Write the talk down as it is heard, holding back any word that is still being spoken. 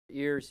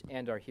ears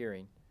and our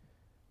hearing,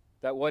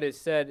 that what is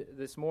said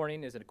this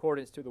morning is in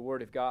accordance to the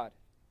Word of God.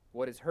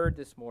 What is heard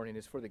this morning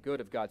is for the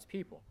good of God's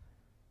people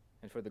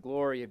and for the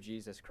glory of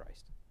Jesus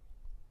Christ.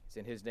 It's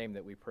in His name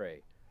that we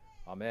pray.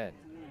 Amen.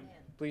 Amen.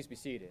 Please be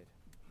seated.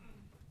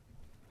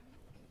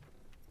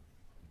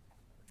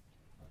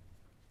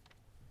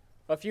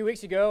 A few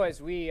weeks ago,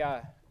 as we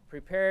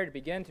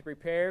began to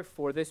prepare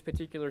for this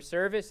particular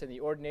service and the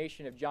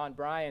ordination of John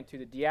Bryan to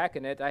the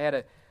diaconate, I had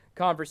a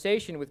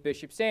conversation with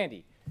Bishop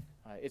Sandy.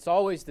 It's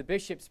always the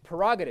bishop's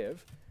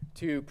prerogative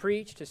to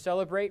preach, to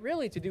celebrate,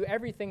 really to do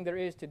everything there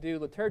is to do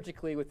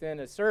liturgically within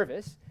a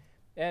service.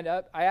 And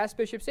I asked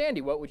Bishop Sandy,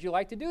 what would you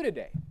like to do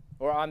today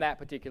or on that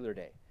particular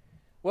day?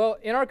 Well,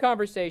 in our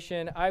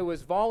conversation, I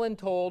was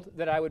voluntold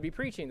that I would be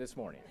preaching this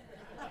morning.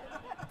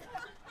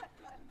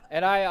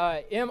 And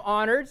I am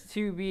honored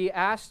to be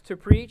asked to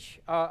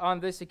preach on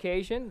this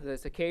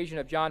occasion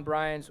of John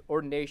Bryan's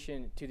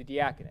ordination to the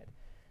diaconate.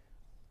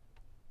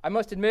 I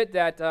must admit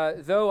that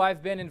though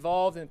I've been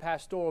involved in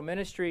pastoral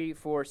ministry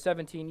for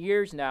 17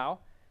 years now,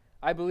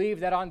 I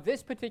believe that on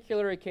this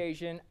particular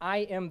occasion, I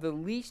am the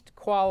least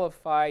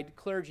qualified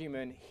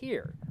clergyman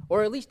here,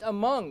 or at least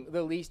among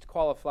the least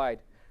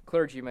qualified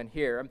clergymen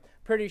here. I'm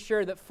pretty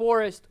sure that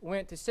Forrest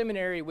went to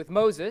seminary with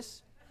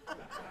Moses.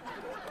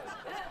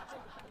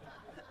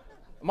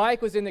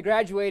 Mike was in the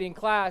graduating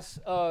class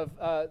of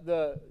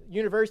the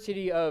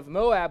University of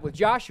Moab with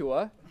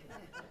Joshua.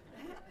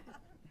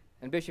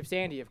 And Bishop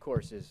Sandy, of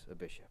course, is a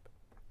bishop.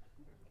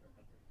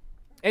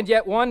 And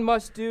yet one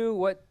must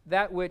do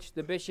that which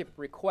the bishop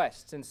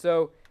requests, and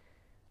so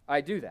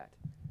I do that.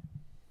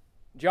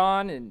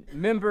 John and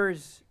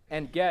members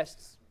and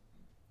guests,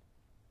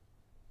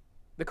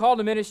 the call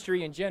to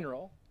ministry in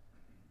general,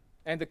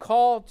 and the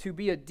call to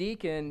be a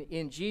deacon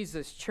in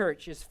Jesus'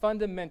 church is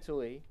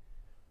fundamentally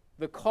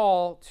the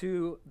call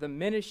to the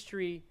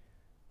ministry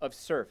of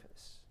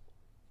service.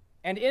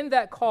 And in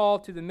that call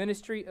to the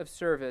ministry of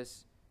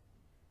service,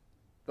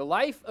 the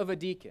life of a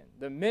deacon,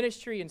 the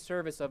ministry and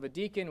service of a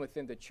deacon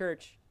within the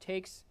church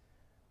takes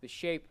the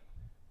shape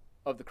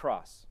of the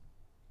cross.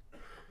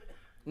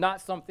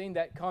 Not something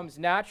that comes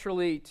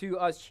naturally to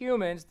us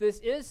humans. This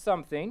is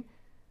something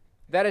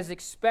that is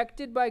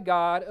expected by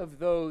God of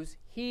those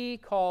He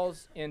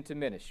calls into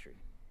ministry.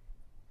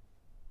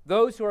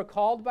 Those who are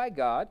called by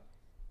God,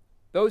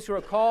 those who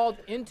are called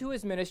into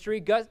His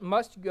ministry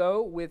must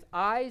go with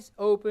eyes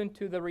open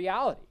to the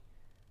reality.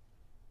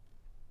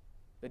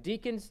 The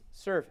deacon's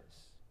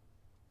service,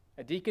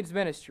 a deacon's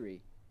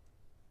ministry,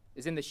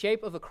 is in the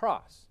shape of a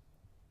cross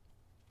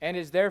and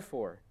is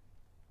therefore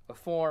a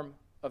form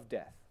of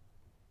death.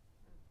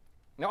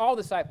 Now, all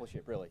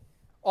discipleship,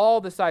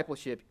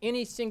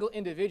 any single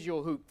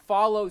individual who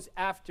follows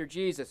after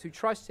Jesus, who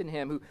trusts in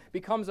Him, who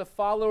becomes a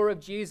follower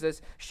of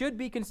Jesus, should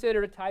be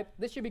considered a type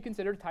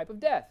of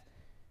death.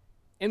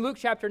 In Luke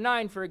chapter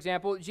 9, for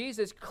example,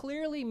 Jesus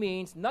clearly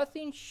means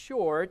nothing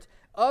short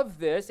of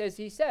this, as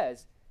He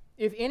says,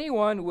 "If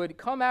anyone would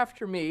come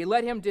after me,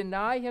 let him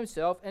deny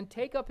himself and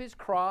take up his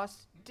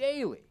cross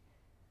daily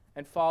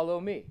and follow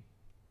me."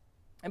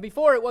 And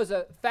before it was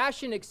a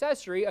fashion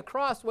accessory, a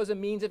cross was a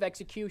means of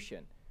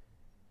execution.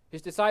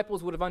 His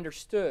disciples would have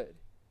understood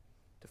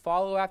to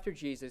follow after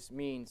Jesus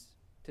means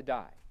to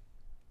die.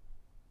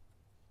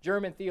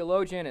 German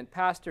theologian and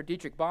pastor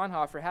Dietrich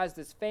Bonhoeffer has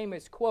this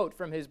famous quote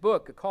from his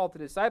book, A Call to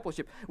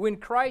Discipleship. When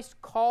Christ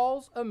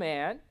calls a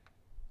man,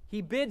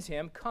 He bids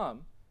him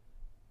come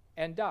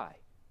and die.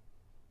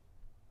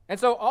 And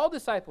so all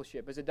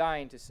discipleship is a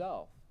dying to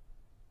self,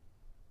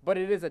 but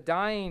it is a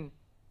dying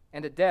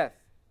and a death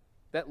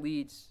that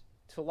leads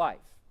to life.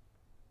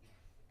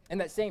 In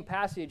that same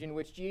passage in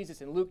which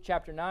Jesus in Luke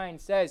chapter 9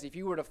 says, if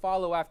you were to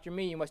follow after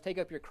me, you must take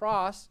up your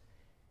cross,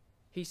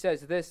 He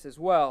says this as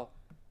well,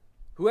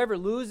 whoever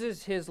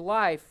loses his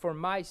life for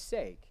my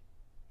sake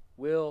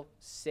will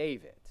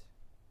save it.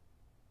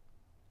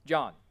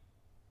 John,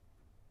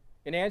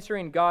 in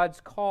answering God's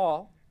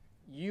call,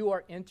 you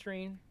are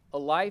entering a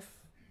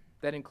life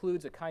that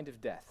includes a kind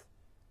of death.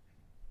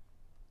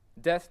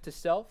 Death to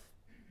self,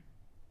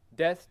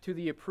 death to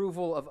the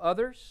approval of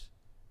others,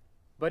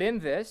 but in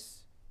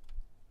this,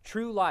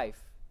 true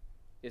life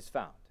is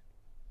found.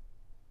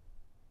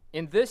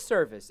 In this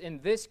service,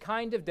 in this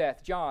kind of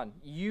death, John,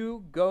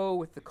 you go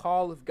with the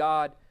call of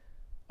God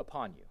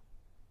upon you.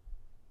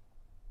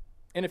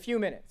 In a few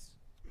minutes,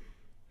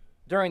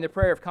 during the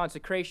prayer of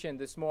consecration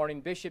this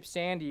morning, Bishop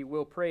Sandy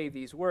will pray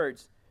these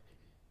words.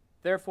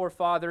 Therefore,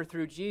 Father,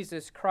 through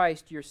Jesus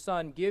Christ, your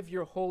Son, give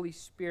your Holy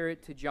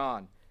Spirit to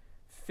John.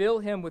 Fill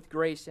him with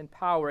grace and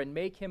power and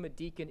make him a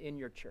deacon in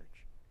your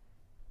church.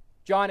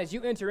 John, as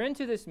you enter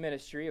into this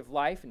ministry of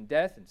life and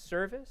death and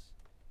service,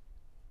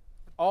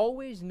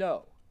 always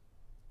know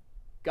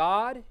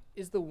God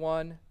is the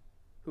one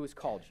who has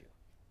called you.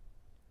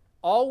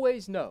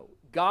 Always know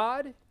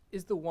God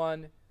is the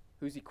one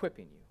who's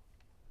equipping you.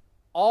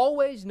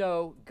 Always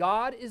know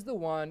God is the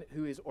one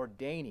who is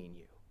ordaining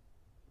you.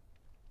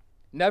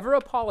 Never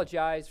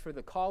apologize for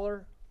the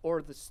collar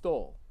or the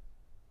stole,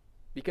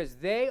 because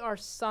they are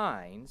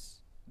signs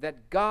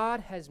that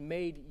God has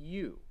made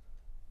you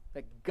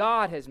that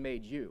God has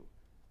made you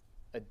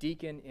a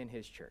deacon in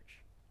his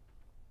church.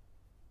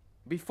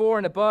 Before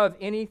and above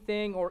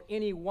anything or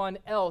anyone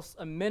else,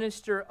 a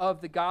minister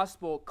of the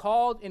gospel,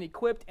 called and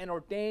equipped and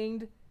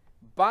ordained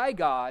by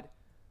God,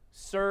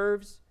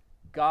 serves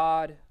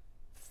God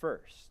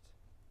first.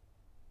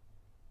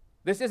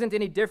 This isn't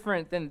any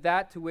different than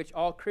that to which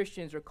all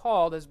Christians are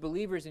called as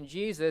believers in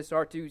Jesus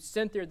are to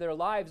center their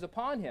lives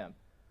upon him,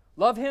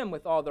 love him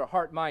with all their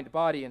heart, mind,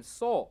 body, and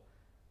soul,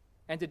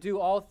 and to do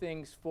all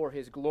things for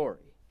his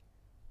glory.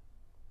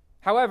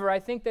 However, I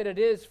think that it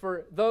is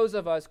for those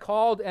of us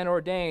called and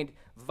ordained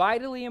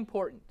vitally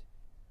important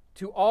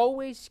to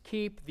always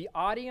keep the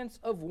audience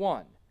of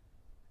one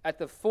at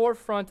the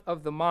forefront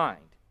of the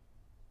mind,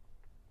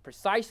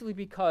 precisely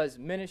because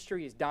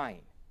ministry is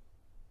dying,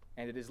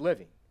 and it is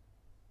living,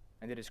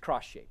 and it is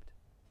cross-shaped.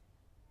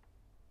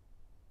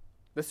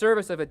 The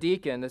service of a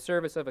deacon, the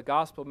service of a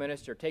gospel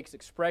minister, takes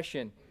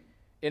expression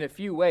in a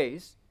few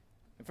ways.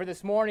 And for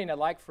this morning, I'd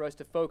like for us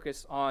to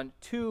focus on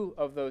two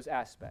of those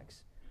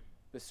aspects: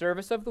 the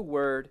service of the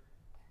word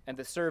and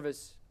the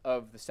service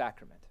of the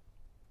sacrament.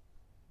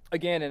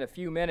 Again, in a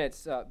few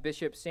minutes,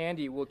 Bishop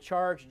Sandy will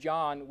charge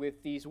John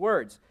with these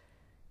words: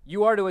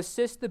 "You are to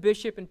assist the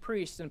bishop and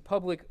priests in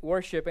public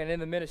worship and in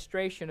the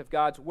ministration of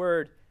God's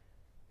word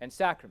and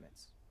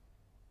sacraments."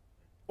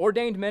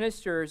 Ordained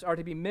ministers are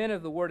to be men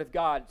of the word of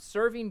God,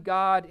 serving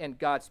God and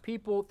God's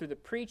people through the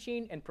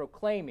preaching and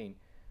proclaiming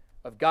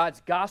of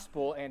God's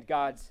gospel and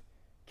God's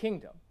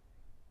kingdom.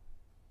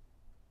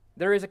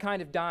 There is a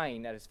kind of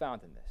dying that is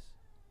found in this.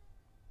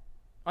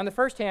 On the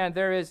first hand,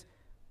 there is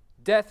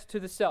death to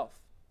the self.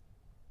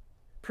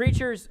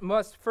 Preachers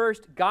must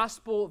first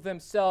gospel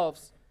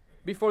themselves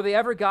before they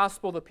ever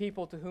gospel the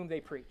people to whom they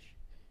preach.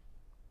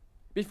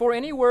 Before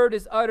any word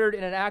is uttered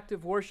in an act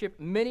of worship,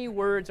 many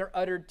words are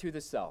uttered to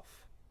the self.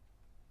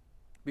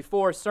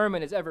 Before a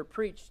sermon is ever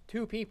preached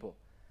to people,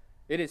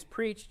 it is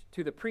preached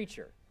to the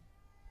preacher.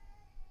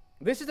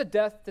 This is a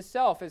death to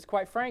self, as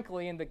quite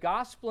frankly, in the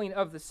gospeling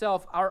of the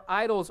self, our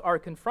idols are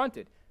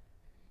confronted.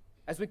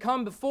 As we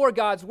come before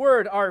God's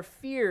word, our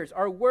fears,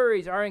 our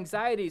worries, our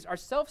anxieties, our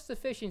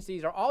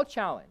self-sufficiencies are all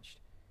challenged.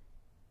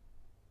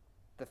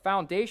 The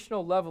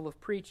foundational level of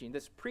preaching,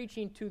 this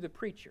preaching to the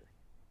preacher,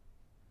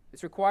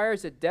 this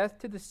requires a death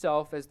to the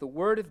self as the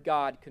word of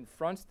God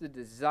confronts the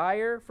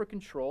desire for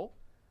control,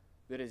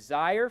 the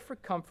desire for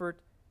comfort,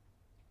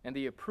 and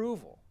the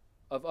approval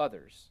of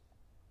others.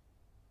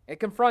 It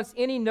confronts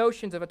any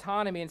notions of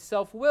autonomy and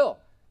self-will.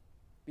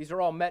 These are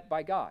all met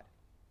by God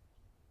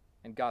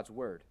and God's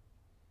word.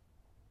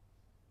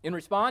 In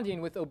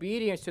responding with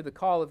obedience to the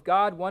call of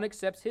God, one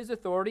accepts his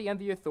authority and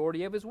the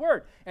authority of his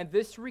word. And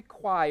this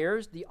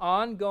requires the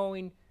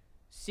ongoing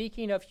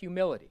seeking of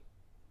humility,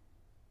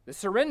 the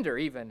surrender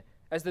even,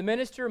 as the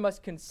minister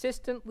must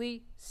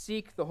consistently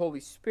seek the Holy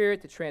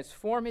Spirit to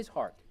transform his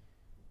heart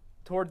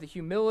toward the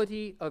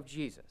humility of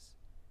Jesus,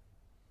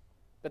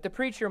 that the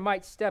preacher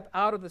might step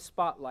out of the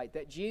spotlight,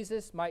 that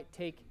Jesus might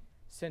take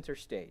center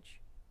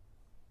stage.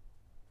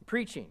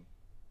 Preaching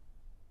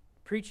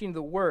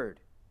the word,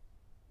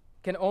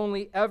 can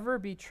only ever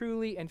be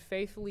truly and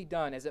faithfully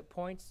done as it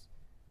points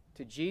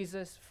to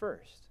Jesus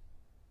first,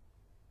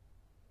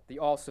 the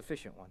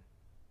all-sufficient one.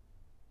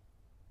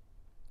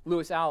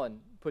 Lewis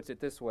Allen puts it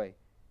this way: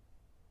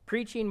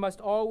 preaching must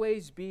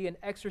always be an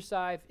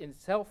exercise in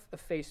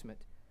self-effacement,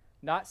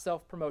 not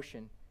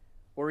self-promotion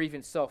or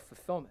even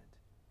self-fulfillment.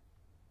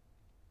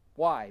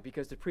 Why?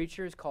 Because the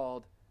preacher is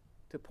called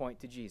to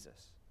point to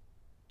Jesus.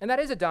 And that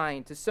is a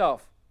dying to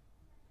self,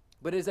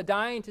 but it is a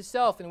dying to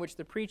self in which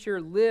the preacher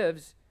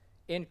lives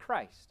in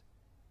Christ.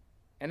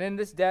 And in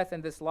this death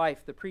and this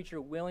life, the preacher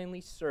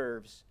willingly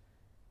serves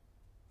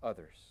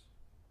others.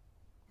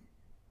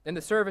 In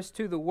the service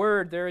to the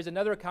word, there is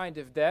another kind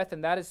of death,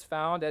 and that is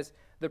found as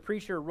the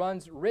preacher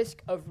runs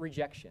risk of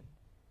rejection.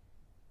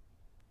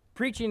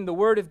 Preaching the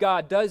word of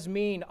God does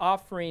mean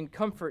offering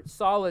comfort,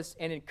 solace,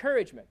 and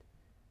encouragement.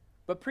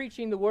 But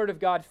preaching the word of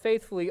God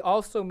faithfully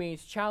also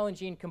means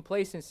challenging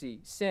complacency,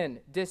 sin,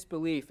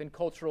 disbelief, and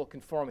cultural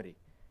conformity.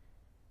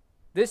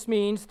 This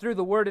means, through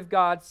the word of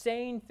God,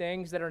 saying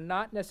things that are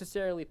not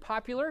necessarily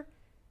popular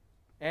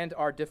and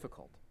are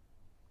difficult.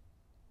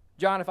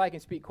 John, if I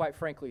can speak quite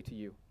frankly to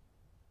you,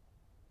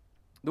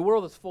 the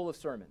world is full of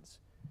sermons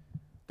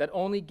that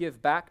only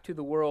give back to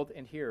the world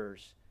and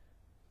hearers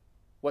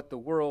what the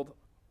world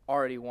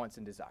already wants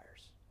and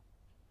desires.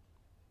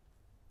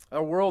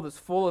 Our world is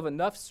full of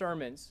enough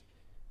sermons,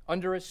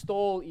 under a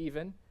stole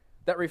even,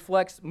 that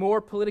reflects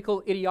more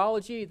political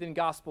ideology than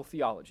gospel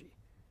theology,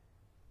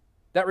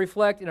 that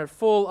reflect and are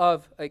full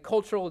of a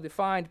cultural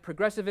defined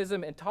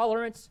progressivism and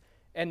tolerance,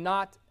 and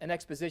not an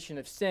exposition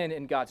of sin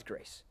and God's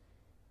grace.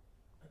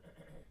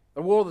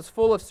 The world is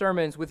full of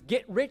sermons with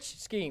get-rich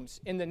schemes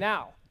in the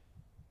now,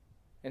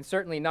 and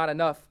certainly not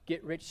enough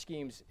get-rich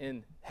schemes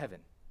in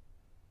heaven.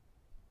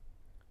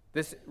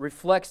 This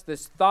reflects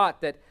this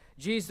thought that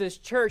Jesus'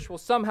 church will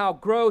somehow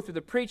grow through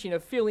the preaching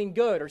of feeling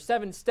good or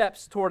 7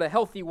 steps toward a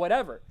healthy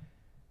whatever.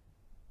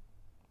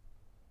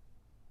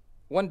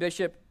 One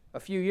bishop a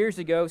few years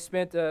ago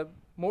spent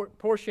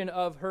portion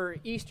of her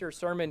Easter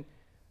sermon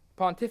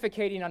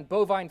pontificating on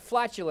bovine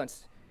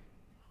flatulence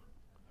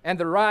and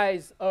the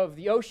rise of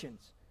the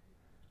oceans.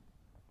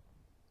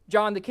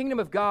 John, the kingdom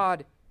of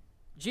God,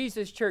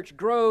 Jesus' church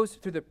grows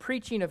through the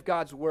preaching of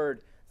God's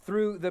word,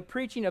 through the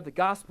preaching of the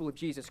gospel of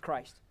Jesus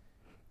Christ.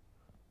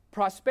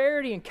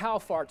 Prosperity and cow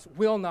farts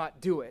will not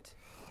do it.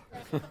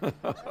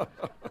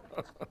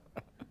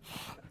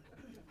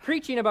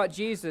 Preaching about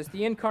Jesus,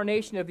 the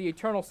incarnation of the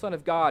eternal Son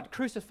of God,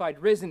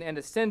 crucified, risen, and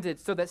ascended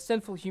so that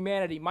sinful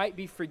humanity might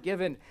be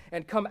forgiven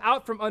and come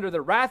out from under the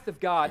wrath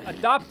of God,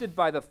 adopted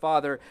by the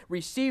Father,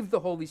 receive the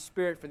Holy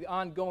Spirit for the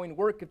ongoing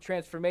work of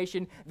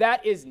transformation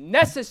that is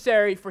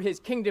necessary for his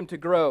kingdom to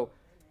grow.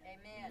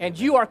 Amen. And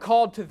you are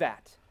called to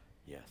that.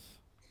 Yes.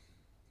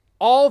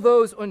 All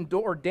those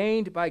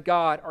ordained by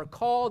God are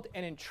called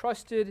and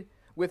entrusted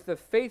with the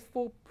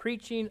faithful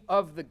preaching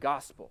of the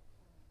gospel,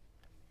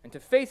 and to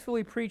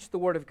faithfully preach the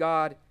word of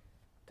God,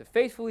 to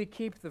faithfully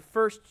keep the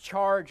first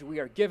charge we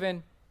are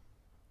given.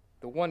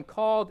 The one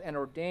called and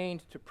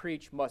ordained to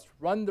preach must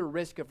run the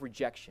risk of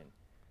rejection,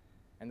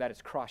 and that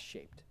is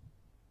cross-shaped.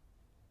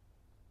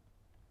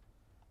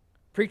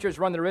 Preachers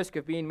run the risk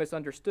of being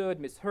misunderstood,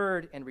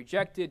 misheard, and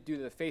rejected due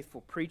to the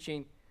faithful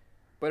preaching,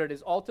 but it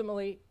is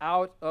ultimately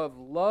out of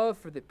love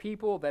for the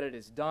people that it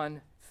is done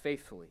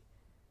faithfully,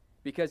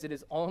 because it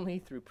is only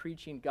through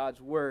preaching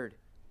God's word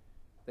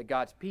that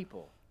God's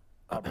people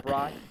are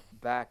brought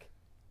back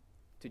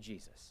to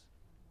Jesus.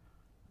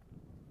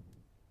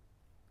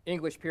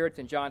 English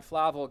Puritan John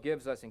Flavel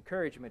gives us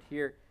encouragement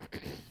here.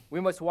 We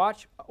must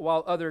watch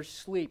while others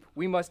sleep.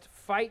 We must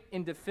fight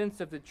in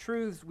defense of the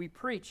truths we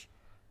preach,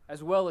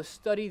 as well as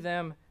study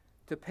them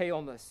to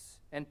paleness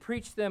and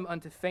preach them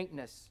unto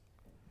faintness.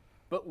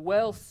 But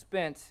well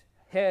spent,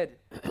 head,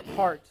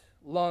 heart,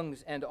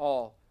 lungs, and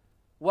all.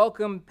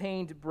 Welcome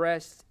pained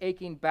breasts,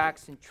 aching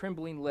backs, and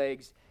trembling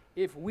legs,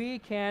 if we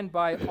can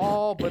by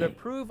all but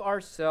approve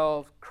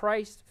ourselves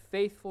Christ's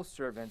faithful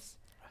servants,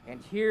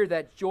 and hear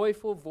that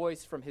joyful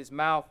voice from his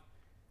mouth,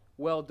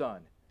 well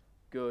done,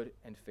 good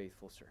and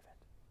faithful servant.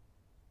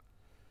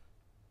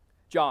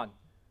 John,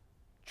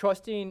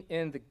 trusting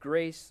in the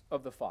grace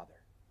of the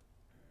Father,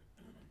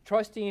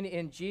 trusting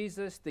in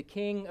Jesus, the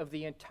King of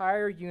the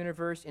entire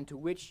universe into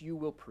which you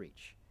will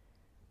preach,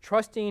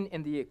 trusting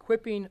in the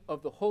equipping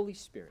of the Holy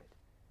Spirit,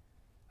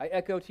 I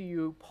echo to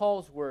you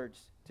Paul's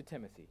words to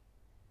Timothy.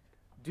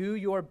 Do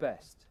your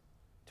best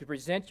to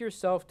present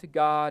yourself to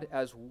God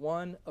as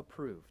one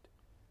approved,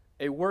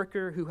 a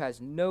worker who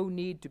has no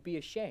need to be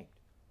ashamed,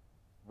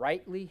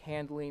 rightly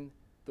handling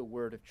the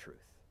word of truth.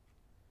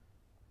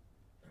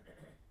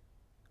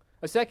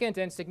 A second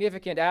and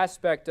significant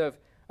aspect of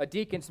a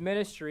deacon's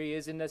ministry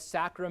is in the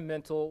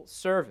sacramental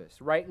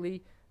service,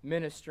 rightly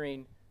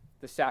ministering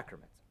the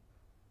sacrament.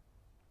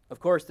 Of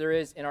course, there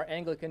is in our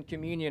Anglican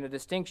communion a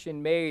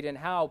distinction made in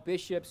how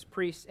bishops,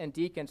 priests, and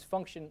deacons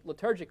function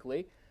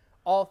liturgically.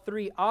 All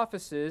three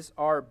offices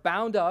are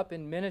bound up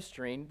in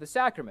ministering the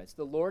sacraments,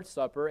 the Lord's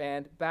Supper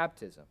and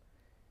baptism.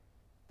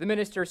 The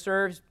minister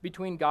serves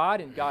between God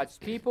and God's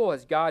people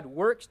as God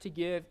works to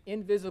give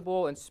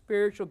invisible and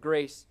spiritual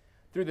grace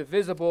through the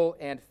visible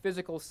and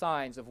physical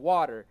signs of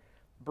water,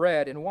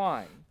 bread, and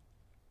wine.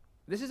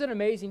 This is an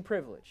amazing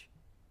privilege.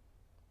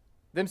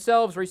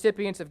 Themselves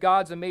recipients of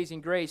God's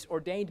amazing grace,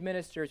 ordained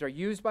ministers are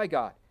used by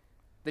God,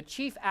 the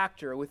chief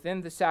actor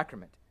within the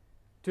sacrament,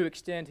 to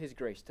extend his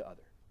grace to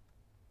others.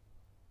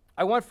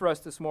 I want for us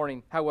this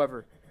morning,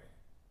 however,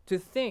 to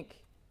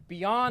think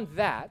beyond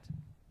that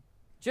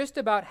just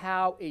about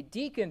how a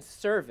deacon's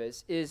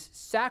service is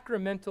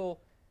sacramental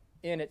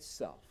in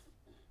itself.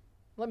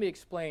 Let me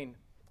explain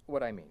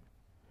what I mean.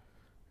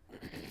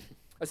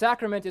 A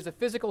sacrament is a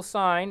physical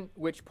sign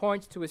which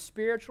points to a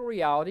spiritual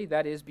reality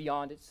that is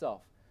beyond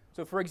itself.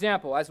 So, for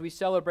example, as we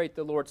celebrate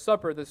the Lord's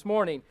Supper this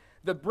morning,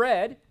 the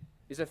bread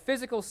is a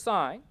physical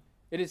sign.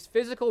 It is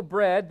physical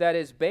bread that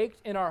is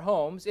baked in our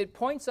homes. It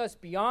points us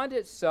beyond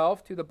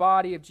itself to the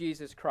body of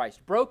Jesus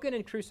Christ, broken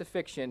in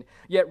crucifixion,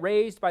 yet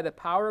raised by the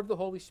power of the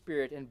Holy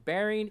Spirit and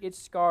bearing its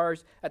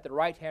scars at the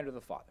right hand of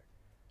the Father.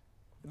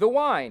 The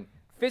wine,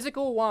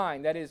 physical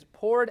wine that is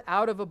poured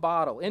out of a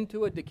bottle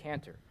into a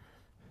decanter.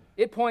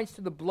 It points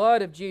to the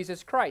blood of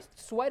Jesus Christ,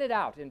 sweated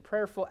out in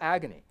prayerful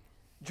agony,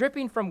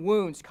 dripping from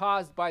wounds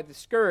caused by the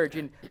scourge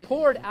and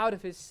poured out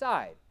of his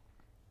side.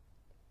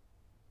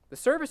 The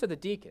service of the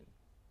deacon,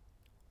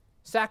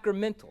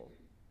 sacramental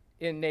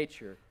in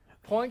nature,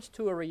 points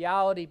to a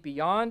reality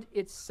beyond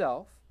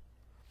itself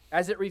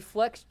as it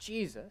reflects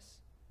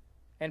Jesus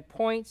and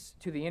points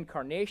to the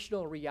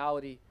incarnational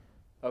reality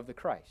of the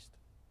Christ.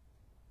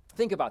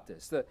 Think about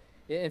this.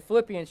 In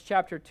Philippians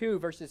chapter 2,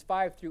 verses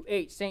 5 through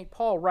 8, St.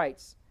 Paul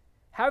writes,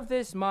 "Have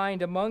this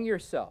mind among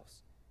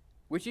yourselves,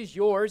 which is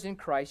yours in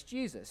Christ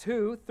Jesus,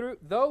 who,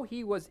 though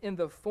he was in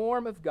the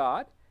form of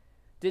God,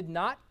 did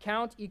not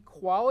count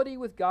equality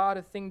with God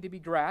a thing to be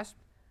grasped,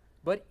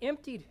 but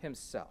emptied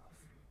himself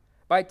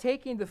by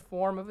taking the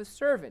form of a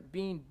servant,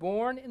 being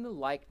born in the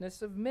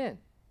likeness of men.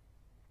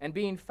 And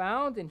being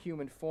found in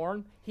human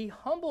form, he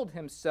humbled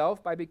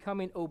himself by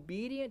becoming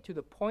obedient to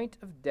the point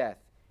of death,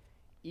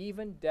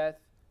 even death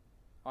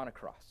on a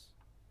cross.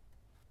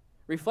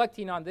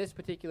 Reflecting on this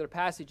particular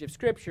passage of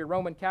Scripture,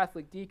 Roman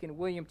Catholic deacon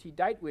William T.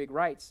 Deitwig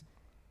writes,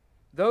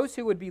 "Those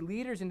who would be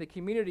leaders in the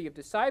community of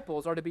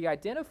disciples are to be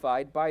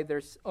identified by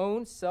their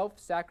own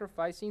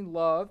self-sacrificing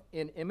love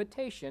in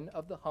imitation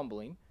of the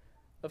humbling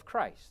of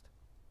Christ."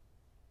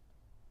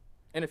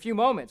 In a few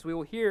moments, we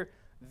will hear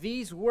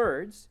these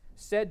words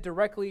said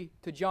directly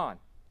to John.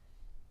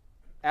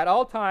 At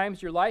all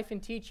times, your life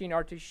and teaching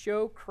are to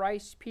show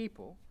Christ's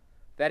people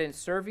that in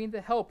serving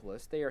the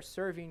helpless, they are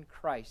serving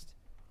Christ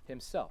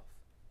himself.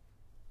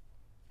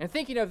 And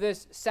thinking of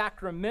this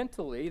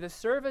sacramentally, the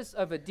service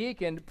of a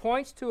deacon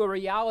points to a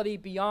reality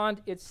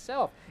beyond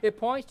itself. It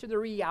points to the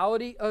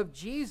reality of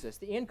Jesus,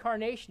 the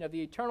incarnation of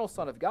the eternal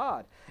Son of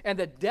God, and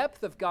the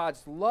depth of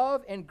God's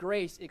love and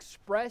grace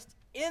expressed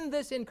in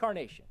this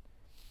incarnation.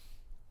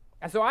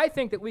 And so I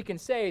think that we can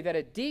say that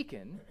a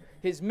deacon,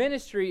 his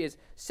ministry is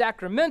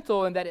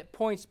sacramental in that it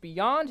points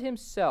beyond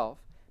himself,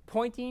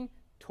 pointing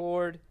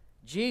toward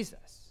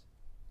Jesus.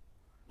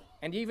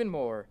 And even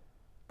more,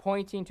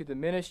 pointing to the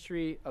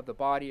ministry of the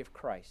body of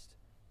Christ,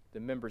 the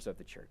members of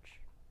the church.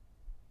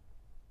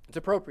 It's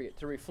appropriate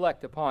to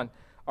reflect upon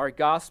our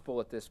gospel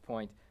at this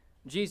point.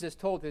 Jesus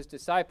told his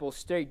disciples,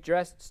 stay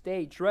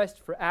dressed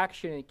for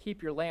action and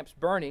keep your lamps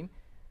burning,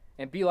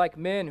 and be like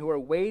men who are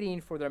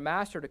waiting for their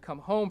master to come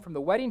home from the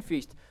wedding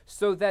feast,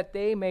 so that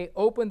they may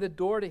open the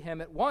door to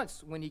him at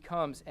once when he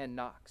comes and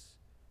knocks.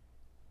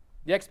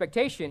 The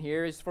expectation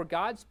here is for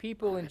God's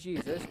people in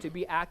Jesus to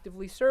be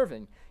actively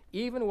serving,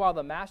 even while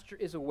the master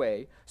is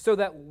away, so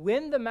that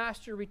when the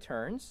master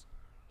returns,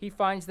 he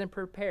finds them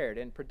prepared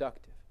and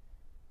productive.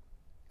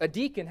 A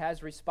deacon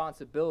has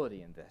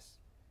responsibility in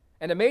this.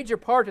 And a major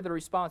part of the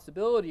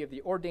responsibility of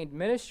the ordained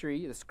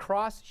ministry, this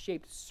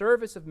cross-shaped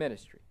service of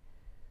ministry,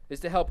 is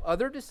to help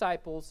other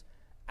disciples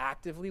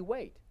actively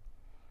wait,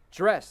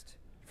 dressed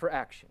for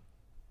action.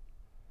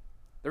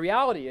 The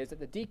reality is that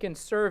the deacon's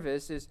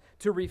service is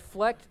to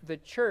reflect the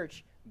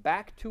church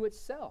back to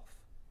itself.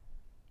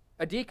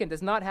 A deacon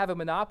does not have a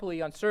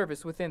monopoly on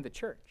service within the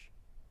church.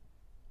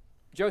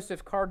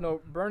 Joseph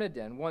Cardinal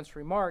Bernardin once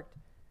remarked,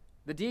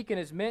 "The deacon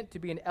is meant to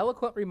be an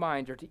eloquent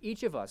reminder to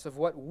each of us of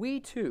what we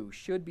too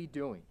should be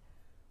doing,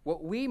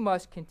 what we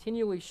must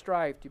continually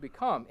strive to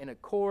become in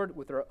accord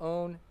with our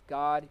own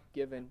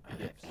God-given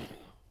gifts."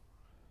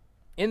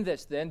 In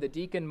this, then, the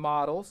deacon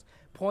models,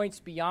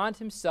 points beyond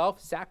himself,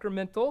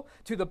 sacramental,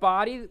 to the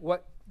body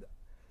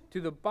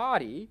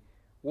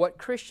what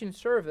Christian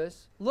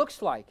service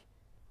looks like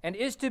and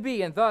is to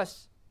be, and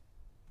thus,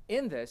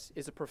 in this,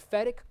 is a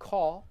prophetic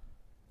call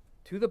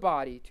to the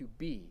body to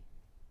be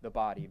the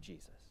body of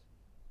Jesus.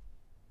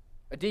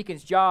 A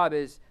deacon's job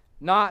is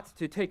not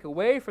to take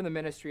away from the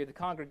ministry of the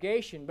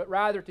congregation, but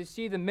rather to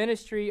see the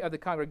ministry of the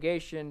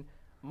congregation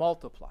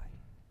multiply,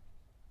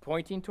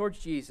 pointing towards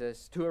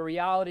Jesus, to a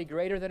reality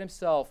greater than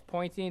himself,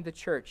 pointing the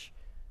church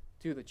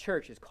to the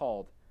church is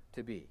called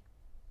to be.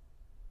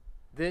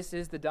 This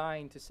is the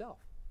dying to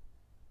self,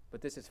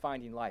 but this is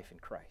finding life in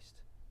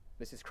Christ.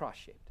 This is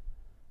cross-shaped.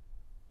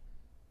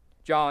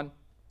 John,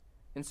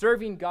 in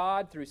serving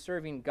God through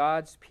serving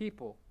God's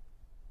people,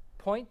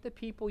 point the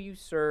people you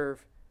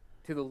serve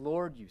to the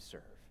Lord you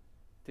serve,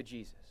 to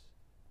Jesus.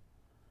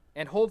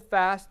 And hold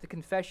fast the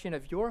confession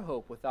of your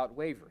hope without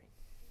wavering,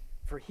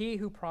 for he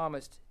who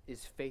promised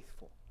is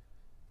faithful.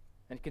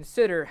 And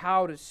consider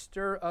how to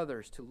stir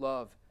others to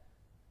love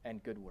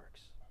and good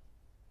works.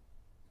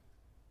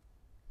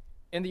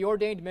 In the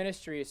ordained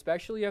ministry,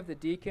 especially of the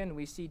deacon,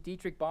 we see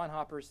Dietrich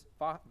Bonhoeffer's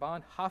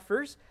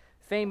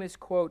famous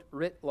quote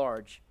writ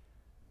large,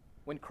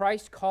 "When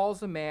Christ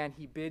calls a man,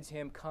 he bids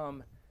him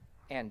come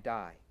and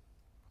die."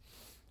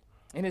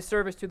 In his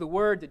service to the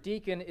word, the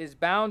deacon is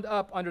bound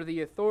up under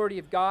the authority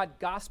of God,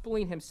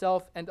 gospeling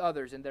himself and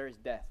others, and there is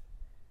death.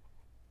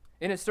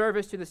 In his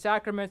service to the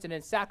sacraments and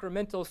in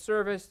sacramental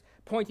service,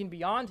 pointing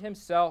beyond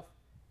himself,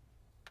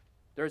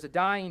 there is a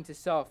dying to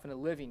self and a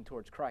living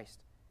towards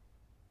Christ.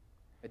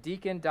 A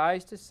deacon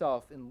dies to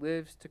self and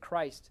lives to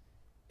Christ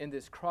in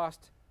this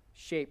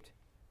cross-shaped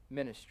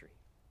ministry.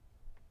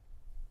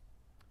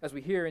 As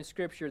we hear in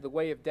Scripture, the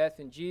way of death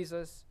in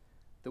Jesus,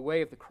 the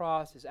way of the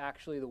cross is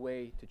actually the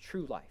way to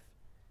true life.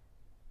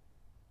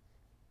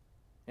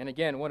 And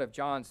again, one of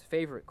John's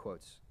favorite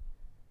quotes,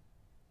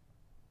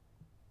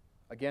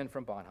 again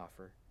from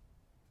Bonhoeffer,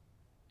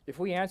 "If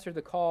we answer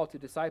the call to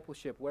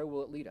discipleship, where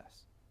will it lead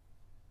us?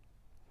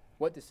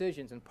 What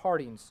decisions and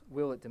partings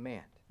will it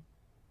demand?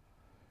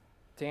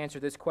 To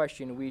answer this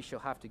question, we shall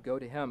have to go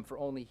to him, for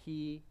only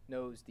he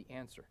knows the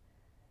answer.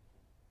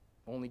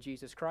 Only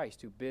Jesus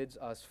Christ, who bids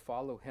us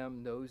follow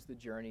him, knows the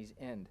journey's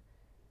end.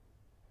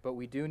 But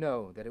we do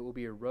know that it will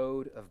be a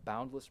road of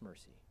boundless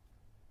mercy.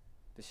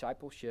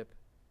 Discipleship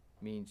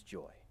means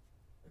joy.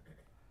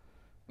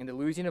 In the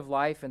losing of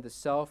life and the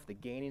self, the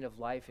gaining of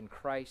life in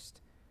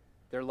Christ,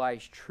 there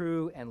lies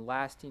true and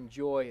lasting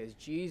joy as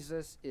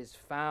Jesus is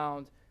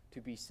found to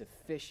be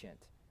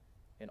sufficient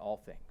in all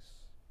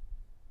things."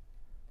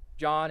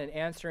 John, in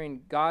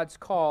answering God's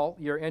call,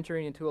 you're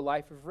entering into a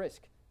life of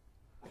risk,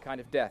 a kind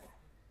of death.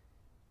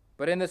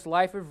 But in this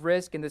life of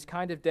risk and this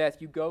kind of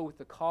death, you go with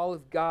the call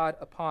of God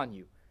upon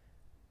you.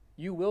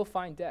 You will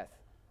find death.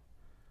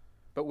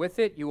 But with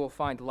it, you will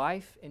find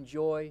life and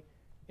joy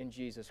in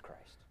Jesus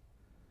Christ.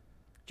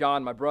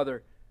 John, my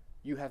brother,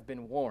 you have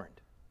been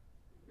warned.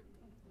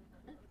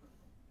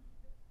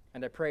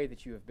 And I pray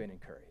that you have been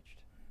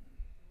encouraged.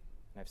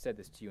 And I've said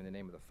this to you in the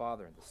name of the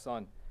Father, and the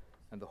Son,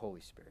 and the Holy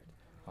Spirit.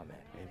 Amen.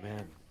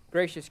 Amen.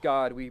 Gracious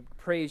God, we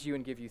praise you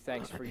and give you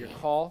thanks for your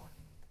call.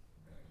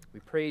 We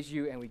praise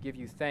you and we give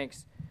you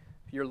thanks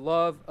for your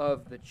love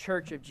of the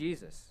Church of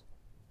Jesus,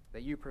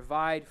 that you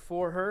provide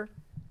for her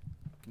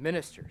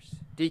ministers,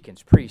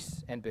 deacons,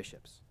 priests, and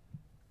bishops.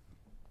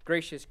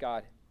 Gracious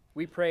God,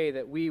 we pray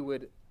that we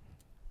would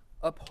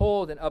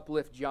uphold and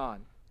uplift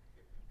John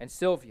and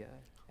Sylvia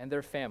and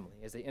their family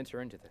as they enter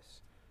into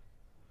this,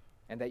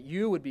 and that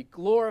you would be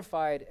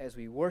glorified as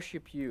we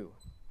worship you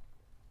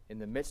in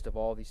the midst of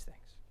all these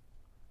things.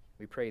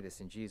 We pray this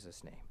in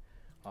Jesus' name.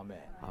 Amen.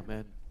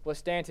 Amen. Let's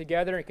stand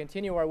together and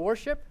continue our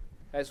worship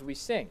as we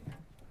sing.